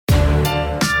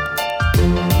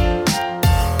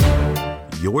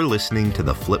You're listening to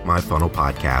the Flip My Funnel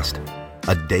podcast,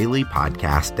 a daily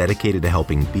podcast dedicated to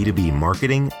helping B2B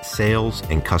marketing, sales,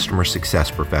 and customer success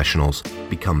professionals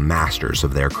become masters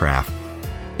of their craft.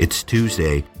 It's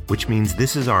Tuesday, which means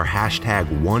this is our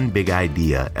hashtag One Big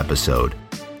Idea episode.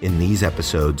 In these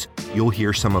episodes, you'll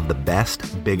hear some of the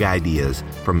best big ideas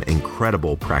from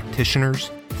incredible practitioners,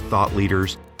 thought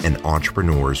leaders, and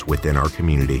entrepreneurs within our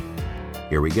community.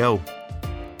 Here we go.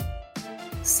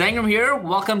 Sangram here.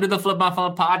 Welcome to the Flip My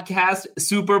Funnel podcast.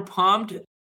 Super pumped.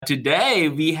 Today,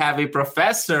 we have a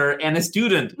professor and a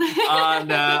student on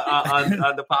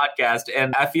the podcast.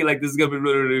 And I feel like this is going to be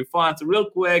really, really fun. So real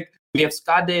quick, we have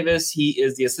Scott Davis. He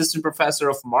is the assistant professor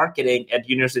of marketing at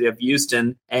University of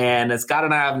Houston. And Scott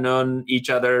and I have known each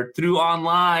other through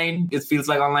online. It feels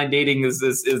like online dating is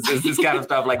this kind of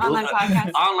stuff, like online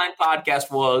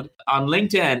podcast world on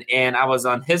LinkedIn. And I was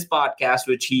on his podcast,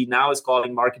 which he now is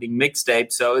calling Marketing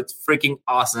Mixtape. So it's freaking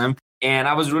awesome. And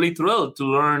I was really thrilled to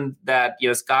learn that,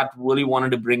 Scott really wanted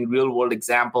to bring real world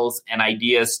examples and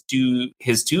ideas to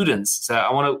his students. So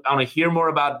I want to hear more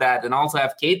about that. And also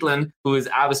have Caitlin, who is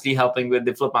obviously helping with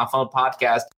the Flip My Funnel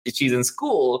podcast. She's in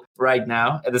school right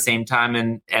now at the same time.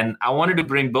 And I wanted to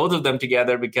bring both of them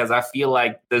together because I feel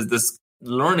like there's this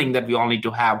learning that we all need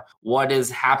to have. What is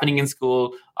happening in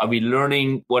school? Are we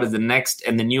learning what is the next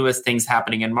and the newest things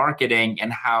happening in marketing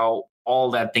and how all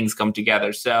that things come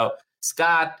together? So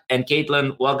Scott and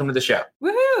Caitlin, welcome to the show.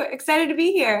 Woohoo! Excited to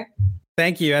be here.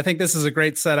 Thank you. I think this is a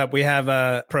great setup. We have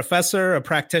a professor, a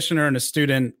practitioner, and a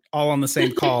student all on the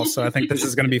same call. So I think this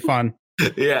is going to be fun.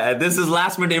 Yeah, this is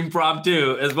last minute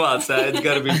impromptu as well. So it's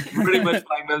going to be pretty much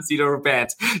flying by the seat of our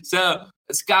pants. So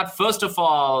Scott, first of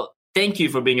all, thank you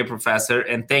for being a professor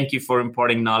and thank you for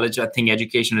imparting knowledge. I think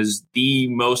education is the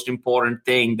most important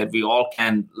thing that we all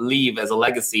can leave as a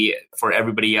legacy for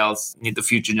everybody else in the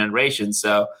future generations.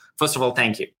 So first of all,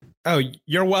 thank you. Oh,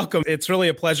 you're welcome. It's really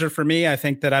a pleasure for me. I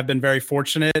think that I've been very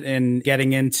fortunate in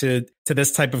getting into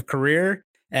this type of career,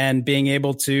 and being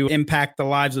able to impact the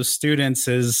lives of students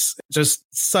is just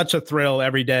such a thrill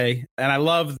every day. And I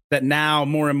love that now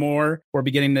more and more we're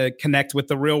beginning to connect with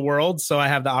the real world. So I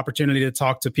have the opportunity to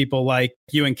talk to people like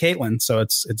you and Caitlin. So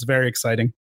it's very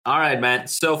exciting. All right, man.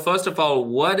 So first of all,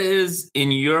 what is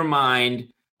in your mind?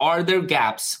 Are there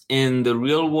gaps in the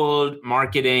real world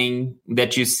marketing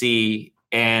that you see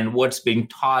and what's being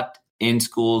taught in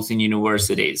schools and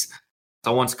universities?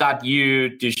 So I want Scott,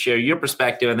 you to share your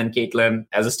perspective, and then Caitlin,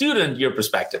 as a student, your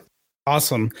perspective.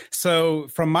 Awesome. So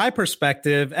from my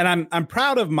perspective, and I'm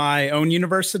proud of my own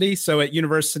university. So at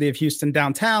University of Houston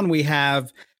downtown, we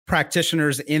have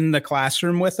practitioners in the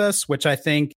classroom with us, which I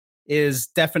think is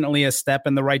definitely a step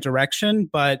in the right direction.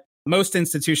 But most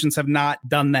institutions have not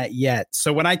done that yet.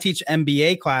 So when I teach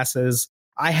MBA classes,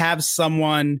 I have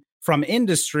someone from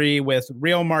industry with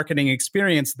real marketing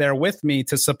experience there with me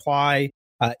to supply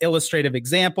illustrative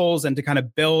examples and to kind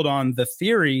of build on the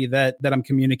theory that I'm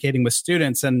communicating with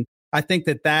students. And I think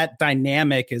that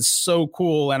dynamic is so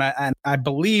cool. And I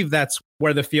believe that's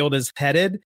where the field is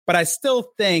headed. But I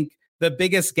still think the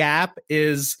biggest gap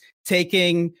is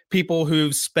taking people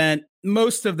who've spent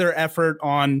most of their effort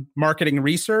on marketing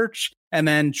research and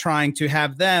then trying to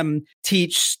have them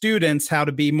teach students how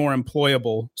to be more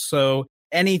employable. So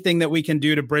anything that we can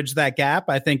do to bridge that gap,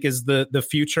 I think, is the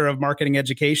future of marketing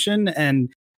education. And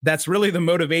that's really the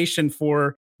motivation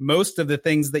for most of the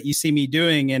things that you see me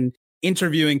doing and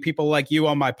interviewing people like you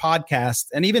on my podcast,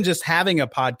 and even just having a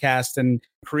podcast and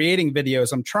creating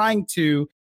videos. I'm trying to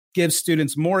give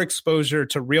students more exposure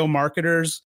to real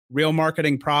marketers, real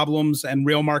marketing problems, and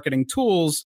real marketing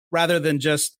tools, rather than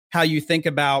just how you think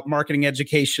about marketing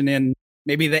education in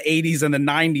maybe the 80s and the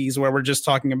 90s, where we're just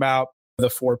talking about the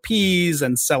 4 Ps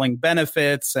and selling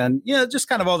benefits and, just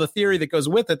kind of all the theory that goes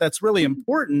with it. That's really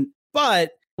important.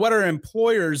 But what are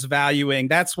employers valuing?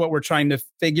 That's what we're trying to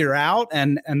figure out.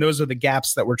 And those are the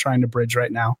gaps that we're trying to bridge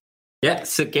right now. Yeah.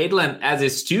 So Caitlin, as a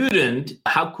student,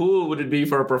 how cool would it be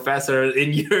for a professor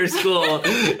in your school,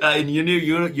 in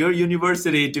your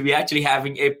university, to be actually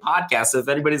having a podcast? So if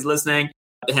anybody's listening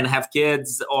and have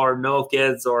kids or know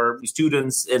kids or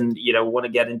students and, want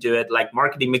to get into it, like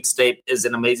Marketing Mixtape is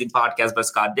an amazing podcast by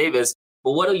Scott Davis.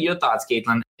 But what are your thoughts,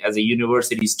 Caitlin, as a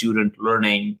university student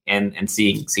learning and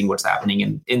seeing what's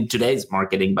happening in today's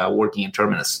marketing by working at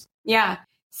Terminus? Yeah.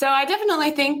 So I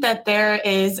definitely think that there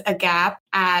is a gap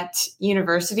at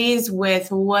universities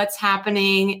with what's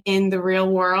happening in the real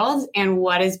world and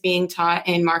what is being taught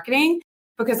in marketing,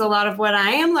 because a lot of what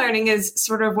I am learning is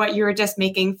sort of what you were just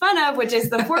making fun of, which is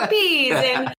the 4 Ps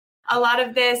and a lot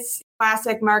of this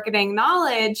classic marketing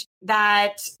knowledge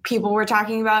that people were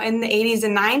talking about in the 80s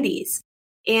and 90s.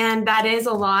 And that is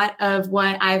a lot of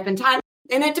what I've been taught.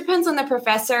 And it depends on the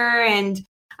professor, and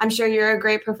I'm sure you're a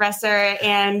great professor.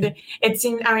 And it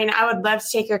seems, I would love to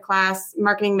take your class,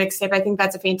 Marketing Mixtape. I think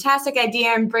that's a fantastic idea,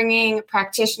 and bringing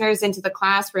practitioners into the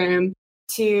classroom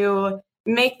to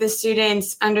make the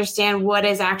students understand what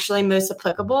is actually most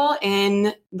applicable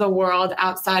in the world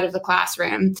outside of the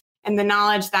classroom, and the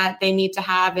knowledge that they need to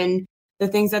have and the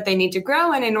things that they need to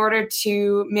grow in order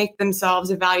to make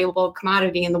themselves a valuable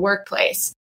commodity in the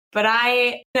workplace. But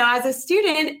I, as a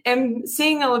student, am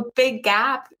seeing a big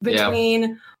gap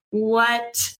between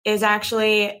what is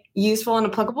actually useful and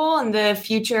applicable in the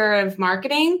future of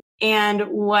marketing and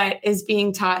what is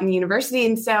being taught in the university.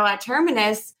 And so at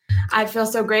Terminus, I feel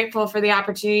so grateful for the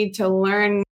opportunity to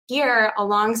learn here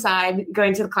alongside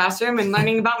going to the classroom and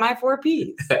learning about my 4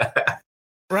 Ps.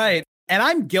 Right. And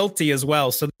I'm guilty as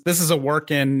well. So this is a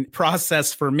work in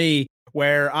process for me,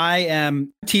 where I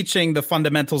am teaching the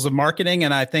fundamentals of marketing.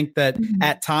 And I think that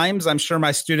at times, I'm sure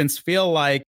my students feel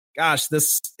like, gosh,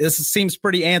 this seems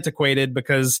pretty antiquated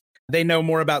because they know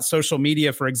more about social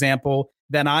media, for example,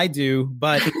 than I do.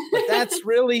 But that's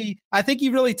really, I think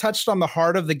you really touched on the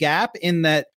heart of the gap, in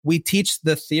that we teach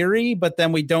the theory, but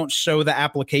then we don't show the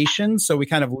application. So we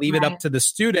kind of leave it up to the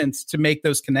students to make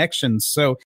those connections.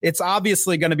 So it's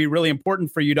obviously going to be really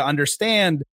important for you to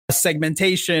understand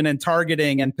segmentation and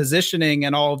targeting and positioning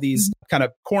and all of these kind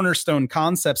of cornerstone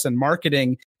concepts in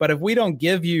marketing. But if we don't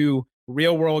give you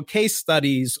real world case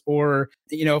studies, or,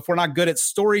 if we're not good at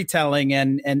storytelling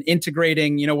and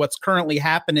integrating, what's currently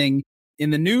happening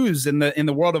in the news, in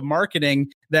the world of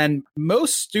marketing, then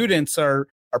most students are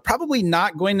probably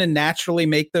not going to naturally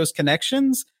make those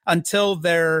connections until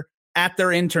they're at their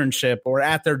internship or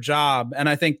at their job. And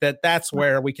I think that that's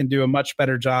where we can do a much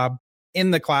better job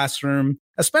in the classroom,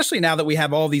 especially now that we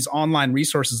have all these online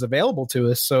resources available to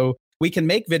us. So we can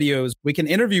make videos, we can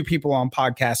interview people on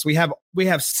podcasts. We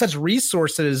have such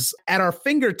resources at our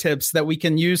fingertips that we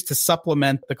can use to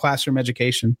supplement the classroom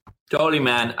education. Totally,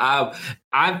 man.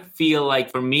 I feel like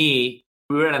for me,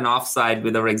 we were at an offsite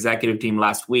with our executive team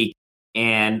last week,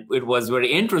 and it was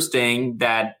very interesting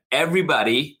that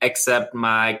everybody except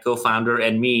my co-founder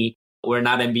and me were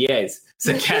not MBAs.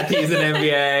 So Kathy's an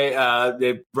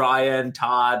MBA, Brian,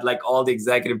 Todd, like all the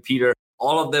executive, Peter,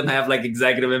 all of them have like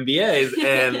executive MBAs.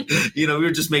 And, we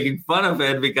were just making fun of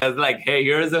it because like, hey,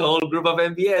 here's a whole group of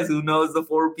MBAs who knows the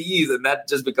 4 Ps. And that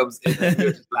just becomes, we're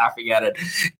just laughing at it.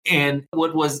 And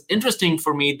what was interesting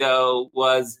for me, though,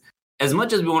 was as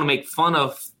much as we want to make fun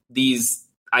of these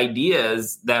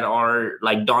ideas that are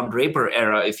like Don Draper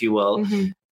era, if you will,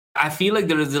 I feel like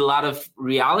there is a lot of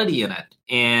reality in it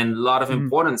and a lot of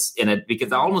importance in it,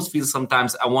 because I almost feel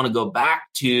sometimes I want to go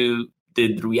back to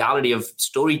the reality of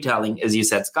storytelling, as you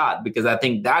said, Scott, because I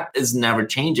think that is never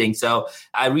changing. So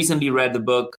I recently read the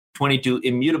book, 22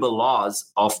 Immutable Laws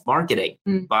of Marketing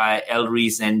by El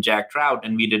Reese and Jack Trout.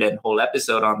 And we did a whole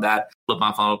episode on that Flip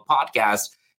My Funnel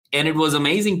podcast. And it was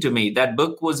amazing to me. That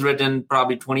book was written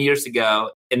probably 20 years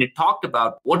ago, and it talked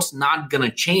about what's not going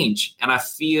to change. And I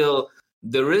feel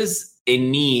there is a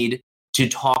need to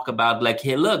talk about like,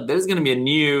 hey, look, there's going to be a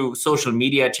new social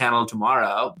media channel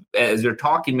tomorrow. As you're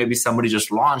talking, maybe somebody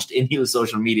just launched a new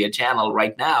social media channel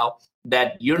right now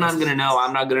that you're not going to know.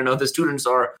 I'm not going to know. The students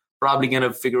are probably going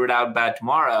to figure it out by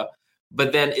tomorrow.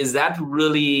 But then is that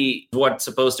really what's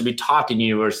supposed to be taught in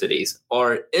universities?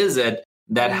 Or is it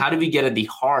that how do we get at the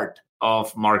heart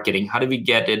of marketing? How do we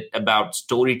get it about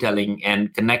storytelling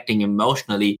and connecting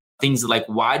emotionally? Things like,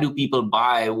 why do people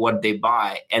buy what they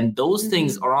buy? And those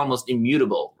things are almost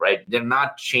immutable, right? They're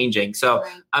not changing. So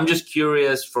I'm just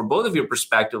curious for both of your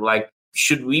perspective, like,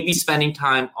 should we be spending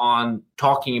time on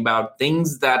talking about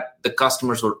things that the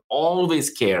customers would always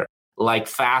care, like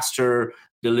faster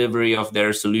delivery of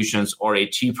their solutions or a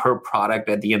cheaper product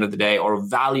at the end of the day, or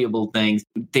valuable things,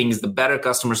 the better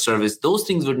customer service? Those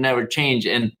things would never change.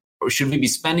 And or should we be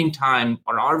spending time,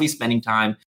 or are we spending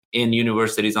time in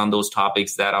universities on those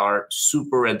topics that are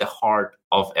super at the heart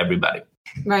of everybody?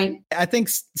 Right. I think,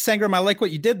 Sangram, I like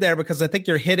what you did there, because I think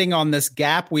you're hitting on this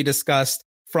gap we discussed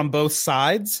from both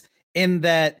sides, in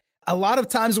that a lot of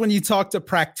times when you talk to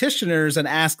practitioners and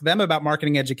ask them about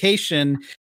marketing education,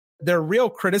 their real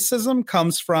criticism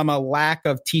comes from a lack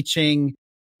of teaching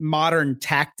modern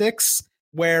tactics,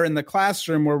 where in the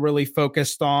classroom, we're really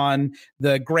focused on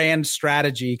the grand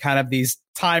strategy, kind of these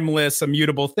timeless,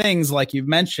 immutable things like you've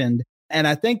mentioned. And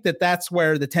I think that that's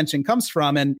where the tension comes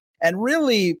from. And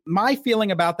really, my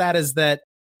feeling about that is that,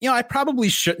 I probably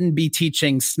shouldn't be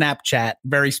teaching Snapchat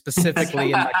very specifically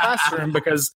in my classroom,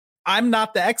 because I'm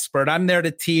not the expert. I'm there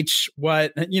to teach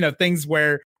what, things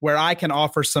where I can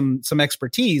offer some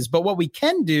expertise. But what we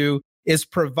can do is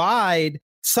provide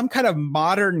some kind of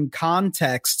modern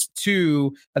context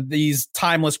to these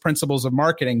timeless principles of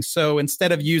marketing. So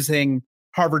instead of using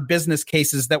Harvard business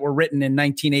cases that were written in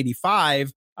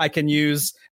 1985, I can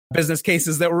use business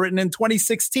cases that were written in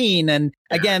 2016. And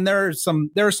again, there are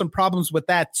some problems with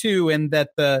that too, in that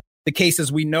the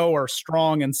cases we know are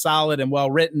strong and solid and well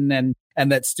written,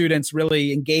 and that students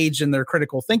really engage in their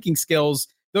critical thinking skills.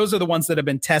 Those are the ones that have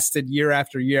been tested year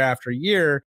after year after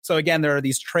year. So again, there are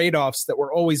these trade-offs that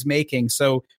we're always making.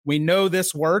 So we know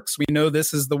this works. We know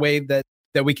this is the way that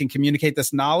we can communicate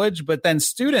this knowledge, but then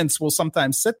students will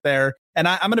sometimes sit there. And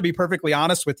I'm going to be perfectly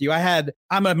honest with you.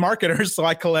 I'm a marketer, so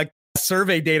I collect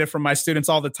survey data from my students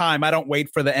all the time. I don't wait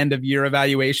for the end of year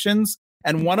evaluations.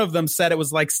 And one of them said it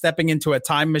was like stepping into a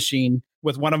time machine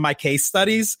with one of my case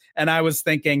studies. And I was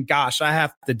thinking, gosh, I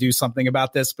have to do something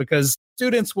about this, because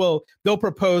students they'll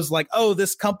propose like, oh,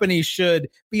 this company should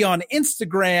be on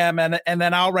Instagram. And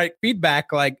then I'll write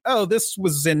feedback like, oh, this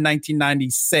was in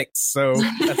 1996. So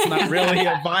that's not really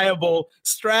a viable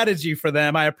strategy for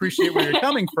them. I appreciate where you're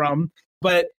coming from.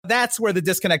 But that's where the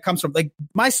disconnect comes from. Like,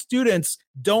 my students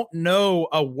don't know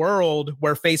a world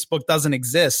where Facebook doesn't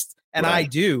exist. And right. I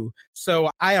do. So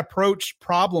I approach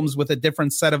problems with a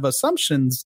different set of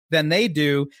assumptions than they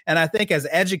do. And I think as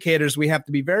educators, we have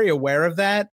to be very aware of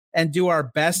that and do our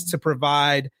best to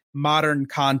provide modern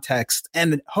context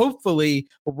and hopefully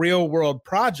real world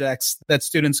projects that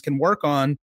students can work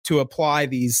on to apply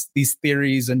these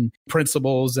theories and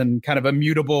principles and kind of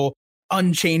immutable,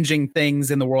 unchanging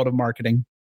things in the world of marketing.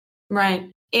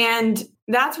 Right. And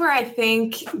that's where I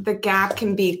think the gap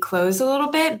can be closed a little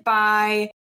bit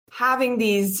by having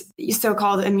these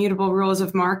so-called immutable rules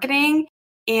of marketing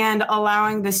and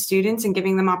allowing the students and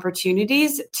giving them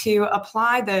opportunities to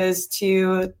apply those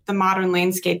to the modern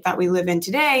landscape that we live in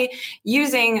today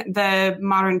using the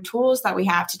modern tools that we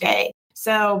have today.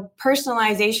 So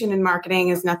personalization in marketing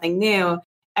is nothing new.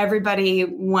 Everybody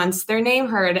wants their name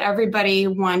heard. Everybody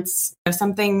wants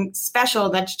something special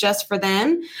that's just for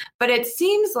them. But it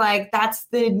seems like that's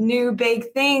the new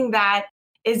big thing that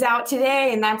is out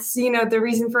today. And that's, the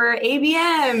reason for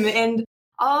ABM and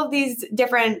all of these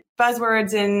different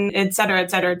buzzwords and et cetera, et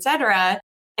cetera, et cetera.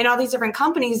 And all these different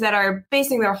companies that are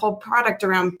basing their whole product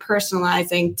around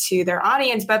personalizing to their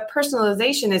audience. But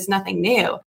personalization is nothing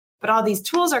new. But all these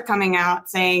tools are coming out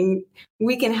saying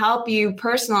we can help you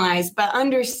personalize, but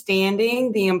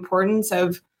understanding the importance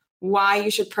of why you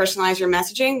should personalize your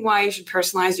messaging, why you should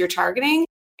personalize your targeting,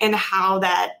 and how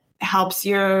that helps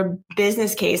your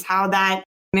business case, how that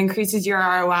increases your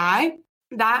ROI.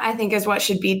 That, I think, is what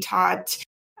should be taught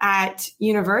at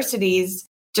universities,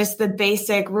 just the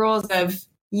basic rules of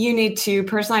you need to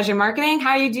personalize your marketing.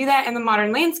 How you do that in the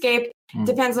modern landscape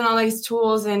depends on all these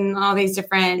tools and all these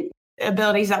different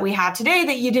abilities that we have today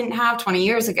that you didn't have 20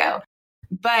 years ago.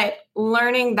 But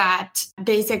learning that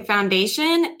basic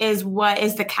foundation is what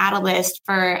is the catalyst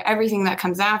for everything that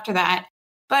comes after that.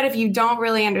 But if you don't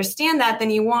really understand that,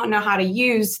 then you won't know how to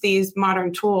use these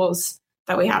modern tools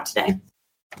that we have today.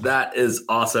 That is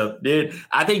awesome, dude.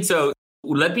 I think so.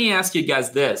 Let me ask you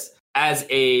guys this. As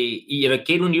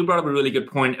Caitlin, you brought up a really good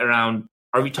point around,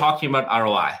 are we talking about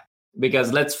ROI?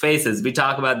 Because let's face it, we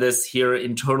talk about this here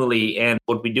internally, and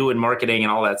what we do in marketing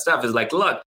and all that stuff is like,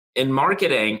 look, in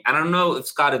marketing, I don't know if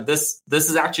Scott, if this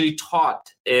is actually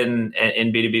taught in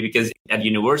B2B because at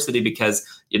university, because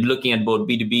you're looking at both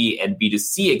B2B and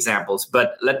B2C examples.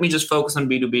 But let me just focus on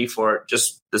B2B for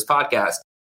just this podcast.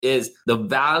 Is the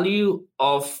value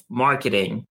of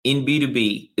marketing in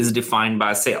B2B is defined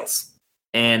by sales.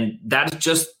 And that's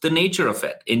just the nature of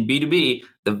it. In B2B,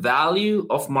 the value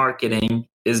of marketing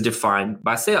is defined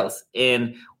by sales.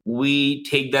 And we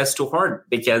take this to heart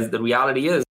because the reality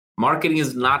is marketing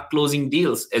is not closing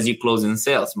deals as you close in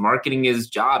sales. Marketing's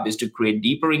job is to create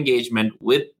deeper engagement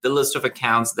with the list of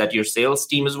accounts that your sales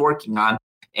team is working on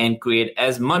and create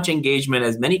as much engagement,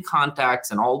 as many contacts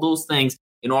and all those things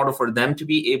in order for them to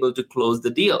be able to close the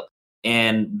deal.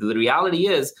 And the reality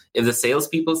is, if the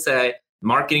salespeople say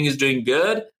marketing is doing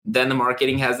good, then the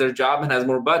marketing has their job and has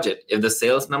more budget. If the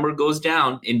sales number goes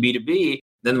down in B2B,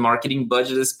 then the marketing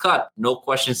budget is cut. No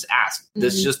questions asked. Mm-hmm.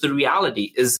 This is just the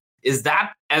reality. Is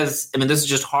that this is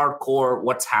just hardcore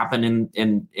what's happened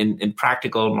in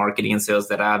practical marketing and sales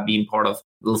that I've been part of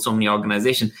so many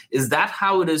organizations. Is that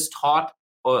how it is taught,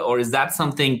 or is that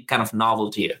something kind of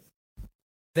novel to you?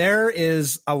 There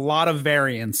is a lot of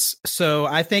variance. So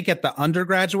I think at the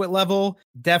undergraduate level,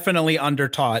 definitely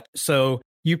undertaught. So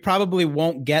you probably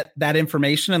won't get that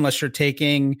information unless you're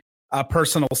taking a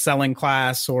personal selling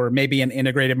class or maybe an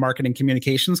integrated marketing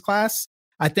communications class.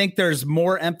 I think there's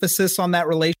more emphasis on that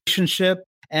relationship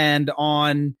and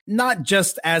on not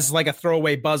just as like a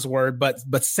throwaway buzzword,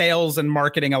 but sales and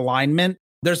marketing alignment.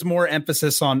 There's more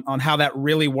emphasis on how that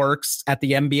really works at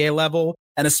the MBA level.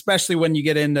 And especially when you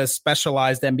get into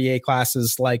specialized MBA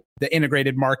classes like the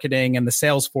integrated marketing and the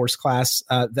Salesforce class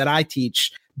that I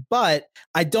teach. But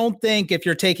I don't think if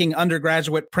you're taking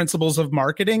undergraduate principles of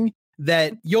marketing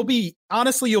that you'll be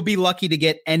lucky to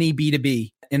get any B2B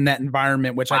in that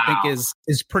environment, which I think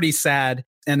is pretty sad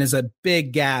and is a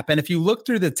big gap. And if you look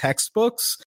through the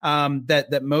textbooks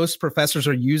that most professors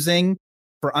are using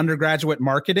for undergraduate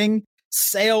marketing,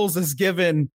 sales is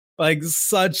given like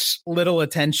such little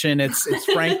attention. It's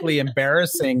frankly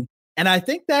embarrassing. And I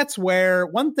think that's where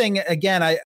one thing, again,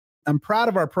 I'm proud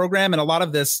of our program, and a lot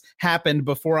of this happened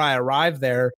before I arrived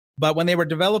there. But when they were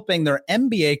developing their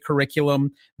MBA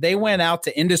curriculum, they went out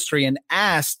to industry and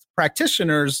asked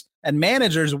practitioners and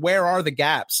managers, where are the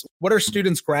gaps? What are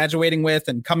students graduating with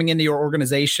and coming into your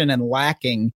organization and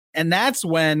lacking? And that's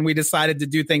when we decided to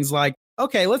do things like,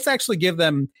 okay, let's actually give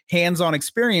them hands-on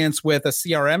experience with a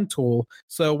CRM tool.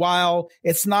 So while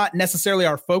it's not necessarily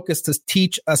our focus to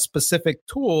teach a specific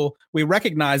tool, we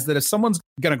recognize that if someone's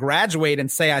going to graduate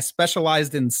and say, I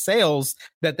specialized in sales,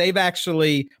 that they've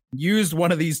actually used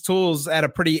one of these tools at a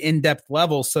pretty in-depth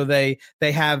level. So they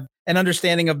have an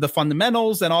understanding of the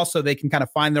fundamentals, and also they can kind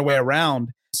of find their way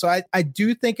around. So I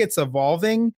do think it's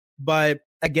evolving, but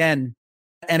again,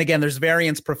 there's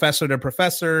variance professor to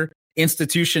professor,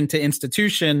 institution to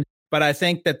institution. But I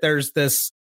think that there's this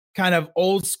kind of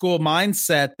old school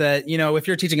mindset that, if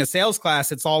you're teaching a sales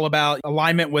class, it's all about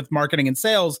alignment with marketing and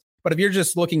sales. But if you're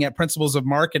just looking at principles of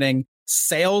marketing,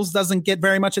 sales doesn't get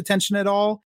very much attention at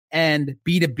all. And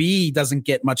B2B doesn't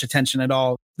get much attention at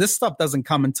all. This stuff doesn't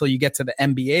come until you get to the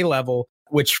MBA level,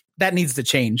 which that needs to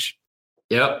change.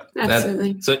 Yep.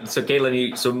 Absolutely. So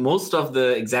Caitlin, so most of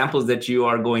the examples that you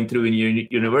are going through in your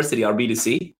university are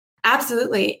B2C?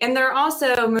 Absolutely. And they're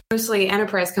also mostly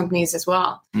enterprise companies as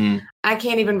well. I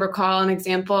can't even recall an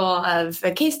example of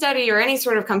a case study or any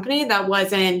sort of company that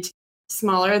wasn't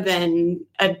smaller than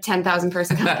a 10,000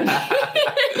 person company.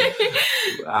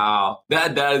 Wow.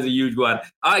 That is a huge one.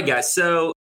 All right, guys.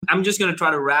 So I'm just going to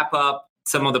try to wrap up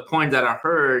some of the points that I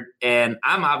heard. And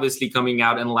I'm obviously coming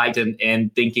out enlightened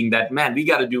and thinking that, man, we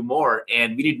got to do more,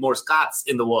 and we need more Scotts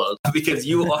in the world, because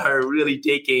you are really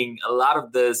taking a lot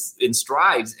of this in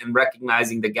strides and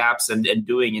recognizing the gaps and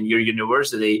doing in your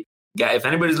university. If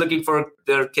anybody's looking for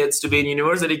their kids to be in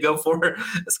university, go for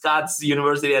Scott's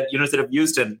University at University of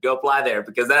Houston. Go apply there,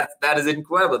 because that is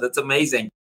incredible. That's amazing.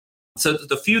 So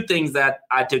the few things that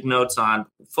I took notes on,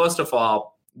 first of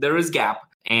all, there is gap.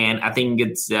 And I think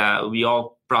it's we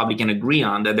all probably can agree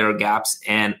on that there are gaps.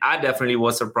 And I definitely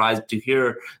was surprised to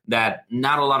hear that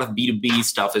not a lot of B2B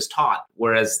stuff is taught,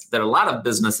 whereas there are a lot of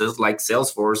businesses like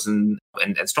Salesforce and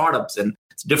startups and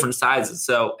different sizes.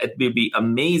 So it would be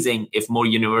amazing if more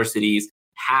universities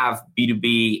have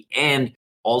B2B and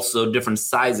also different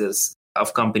sizes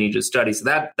of company to study. So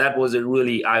that was a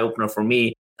really eye-opener for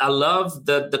me. I love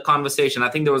the conversation. I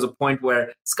think there was a point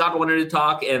where Scott wanted to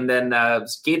talk, and then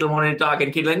Caitlin wanted to talk,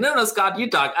 and Caitlin, no, Scott,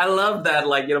 you talk. I love that,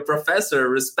 professor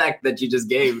respect that you just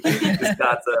gave to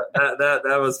Scott. So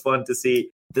that was fun to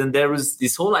see. Then there was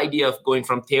this whole idea of going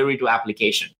from theory to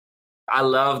application. I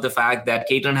love the fact that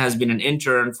Caitlin has been an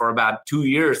intern for about 2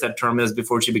 years at Terminus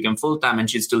before she became full-time, and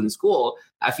she's still in school.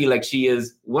 I feel like she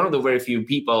is one of the very few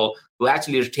people who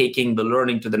actually are taking the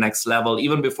learning to the next level.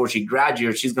 Even before she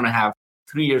graduates, she's going to have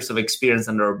 3 years of experience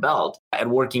under her belt at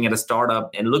working at a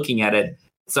startup and looking at it.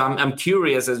 So I'm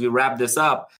curious, as we wrap this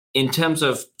up, in terms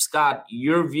of, Scott,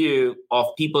 your view of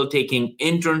people taking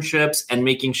internships and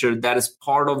making sure that is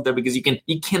part of the, because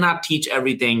you cannot teach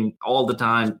everything all the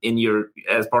time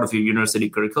as part of your university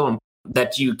curriculum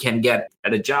that you can get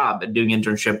at a job at doing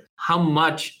internship. How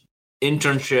much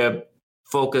internship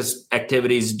focused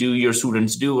activities do your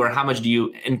students do, or how much do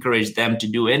you encourage them to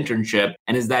do internship?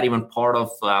 And is that even part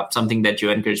of something that you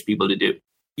encourage people to do?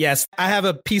 Yes, I have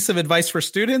a piece of advice for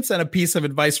students and a piece of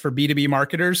advice for B2B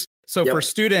marketers. So for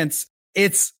students,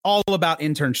 it's all about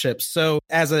internships. So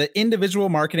as an individual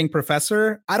marketing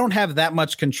professor, I don't have that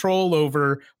much control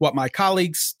over what my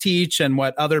colleagues teach and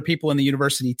what other people in the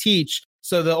university teach.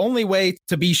 So the only way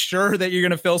to be sure that you're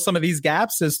going to fill some of these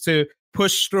gaps is to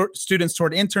push students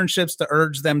toward internships, to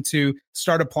urge them to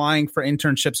start applying for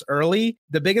internships early.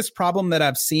 The biggest problem that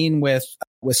I've seen with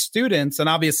students, and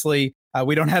obviously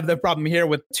we don't have the problem here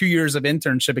with 2 years of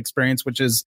internship experience, which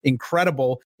is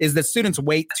incredible, is that students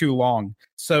wait too long.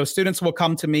 So students will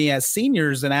come to me as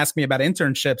seniors and ask me about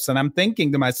internships. And I'm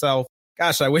thinking to myself,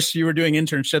 gosh, I wish you were doing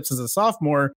internships as a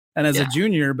sophomore and as a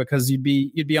junior, because you'd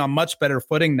be on much better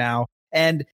footing now.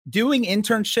 And doing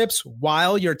internships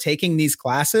while you're taking these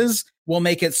classes will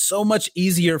make it so much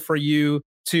easier for you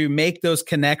to make those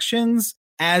connections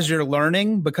as you're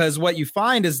learning. Because what you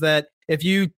find is that if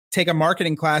you take a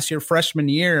marketing class your freshman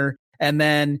year and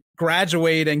then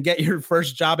graduate and get your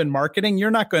first job in marketing,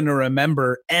 you're not going to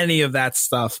remember any of that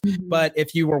stuff. Mm-hmm. But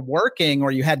if you were working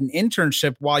or you had an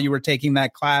internship while you were taking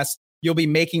that class, you'll be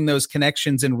making those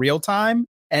connections in real time.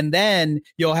 And then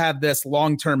you'll have this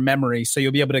long-term memory. So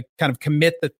you'll be able to kind of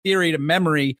commit the theory to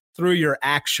memory through your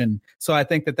action. So I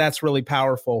think that that's really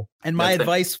powerful. And my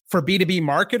advice for B2B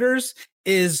marketers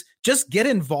is just get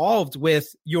involved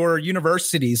with your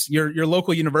universities, your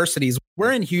local universities.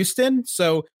 We're in Houston,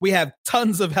 so we have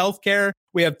tons of healthcare.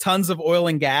 We have tons of oil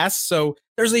and gas. So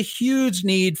there's a huge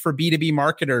need for B2B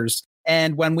marketers.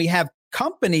 And when we have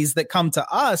companies that come to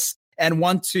us and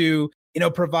want to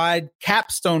provide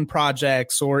capstone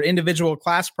projects or individual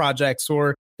class projects,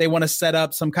 or they want to set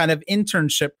up some kind of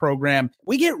internship program,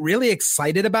 we get really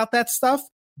excited about that stuff,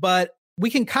 but we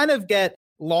can kind of get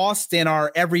lost in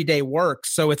our everyday work.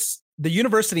 So the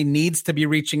university needs to be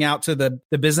reaching out to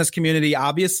the business community,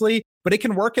 obviously, but it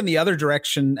can work in the other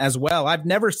direction as well. I've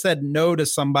never said no to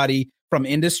somebody from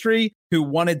industry who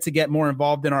wanted to get more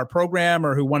involved in our program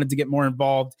or who wanted to get more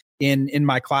involved in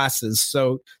my classes.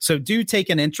 So do take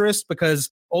an interest,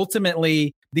 because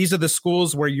ultimately these are the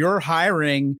schools where you're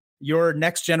hiring your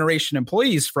next generation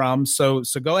employees from. So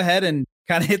go ahead and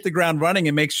kind of hit the ground running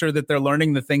and make sure that they're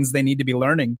learning the things they need to be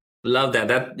learning. Love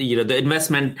that. The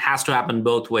investment has to happen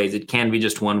both ways. It can't be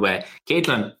just one way.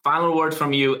 Caitlin, final words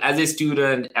from you as a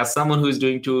student, as someone who's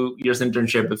doing 2 years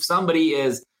internship. If somebody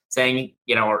is saying,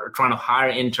 or trying to hire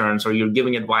interns, or you're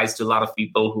giving advice to a lot of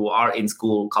people who are in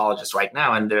school, colleges right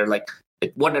now, and they're like,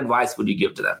 what advice would you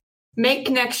give to them? Make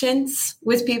connections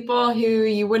with people who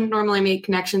you wouldn't normally make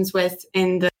connections with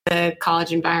in the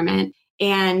college environment.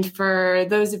 And for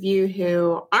those of you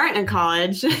who aren't in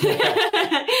college,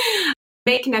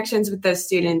 make connections with those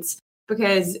students,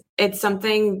 because it's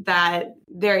something that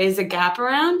there is a gap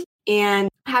around. And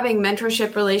having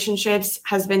mentorship relationships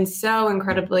has been so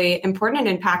incredibly important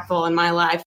and impactful in my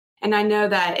life. And I know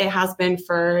that it has been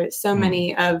for so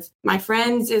many of my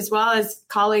friends, as well as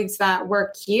colleagues that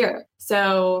work here.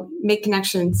 So make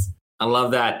connections. I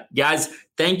love that. Guys,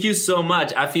 thank you so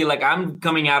much. I feel like I'm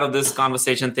coming out of this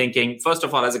conversation thinking, first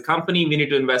of all, as a company, we need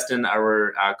to invest in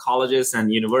our colleges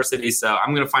and universities. So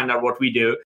I'm going to find out what we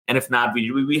do. And if not,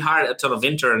 we hired a ton of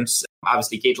interns.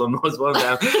 Obviously, Caitlin was one of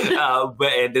them.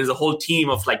 But there's a whole team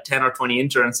of like 10 or 20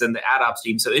 interns in the ad ops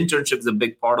team. So internship is a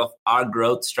big part of our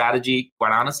growth strategy,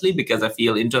 quite honestly, because I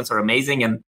feel interns are amazing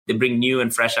and they bring new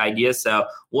and fresh ideas. So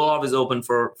we're always open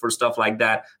for stuff like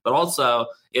that. But also,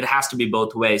 it has to be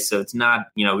both ways. So it's not,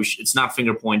 it's not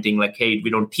finger pointing like, hey, we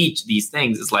don't teach these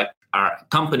things. It's like our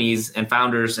companies and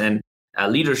founders and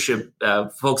leadership,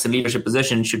 folks in leadership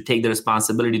positions should take the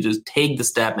responsibility to take the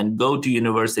step and go to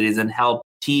universities and help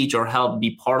teach or help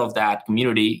be part of that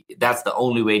community. That's the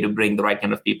only way to bring the right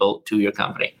kind of people to your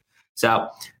company. So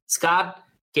Scott,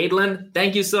 Caitlin,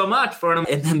 thank you so much for an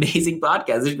amazing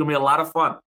podcast. This is going to be a lot of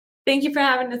fun. Thank you for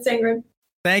having us, Sangram.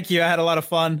 Thank you. I had a lot of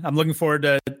fun. I'm looking forward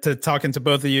to talking to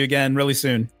both of you again really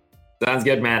soon. Sounds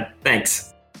good, man.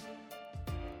 Thanks.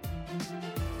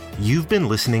 You've been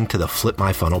listening to the Flip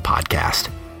My Funnel podcast.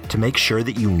 To make sure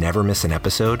that you never miss an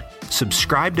episode,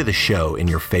 subscribe to the show in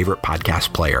your favorite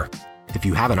podcast player. If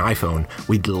you have an iPhone,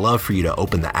 we'd love for you to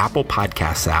open the Apple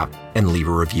Podcasts app and leave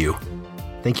a review.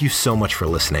 Thank you so much for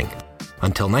listening.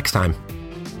 Until next time.